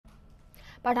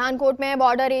पठानकोट में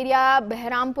border area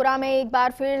Behrampura में एक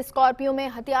बार फिर स्कॉर्पियो में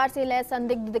हथियार से लैस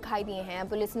संदिग्ध दिखाई दिए हैं।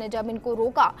 पुलिस ने जब इनको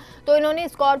रोका तो इन्होंने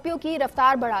स्कॉर्पियो की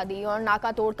रफ्तार बढ़ा दी और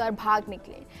नाका तोड़कर भाग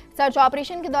निकले। सर्च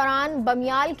ऑपरेशन के दौरान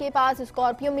बमियाल के पास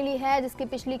स्कॉर्पियो मिली है, जिसकी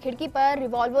पिछली खिड़की पर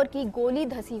रिवॉल्वर की गोली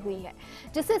धसी हुई है,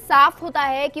 जिससे साफ होता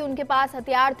है कि उनके पास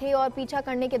हथियार थे और पीछा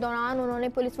करने के दौरान उन्होंने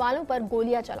पुलिस वालों पर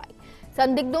गोलियां चलाई।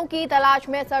 संदिग्धों की तलाश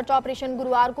में सर्च ऑपरेशन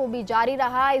गुरुवार को भी जारी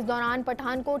रहा। इस दौरान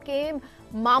पठानकोट के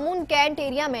मामून कैंट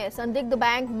एरिया में संदिग्ध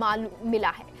बैंक मिला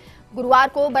है। गुरुवार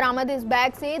को बरामद इस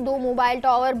बैग से 2 मोबाइल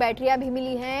टावर बैटरियां भी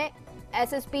मिली हैं।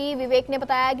 एसएसपी विवेक ने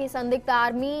बताया कि संदिग्ध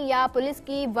आर्मी या पुलिस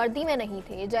की वर्दी में नहीं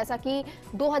थे, जैसा कि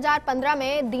 2015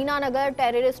 में दीनानगर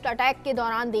टेररिस्ट अटैक के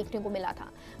दौरान देखने को मिला था।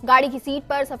 गाड़ी की सीट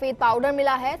पर सफेद पाउडर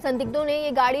मिला है। संदिग्धों ने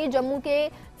ये गाड़ी जम्मू के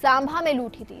सांभा में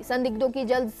लूटी थी। संदिग्धों की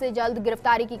जल्द से जल्द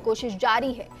गिरफ्तारी की कोशिश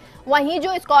जारी है। वहीं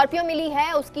जो स्कॉर्पियो मिली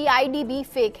है उसकी आईडी भी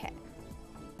फेक है।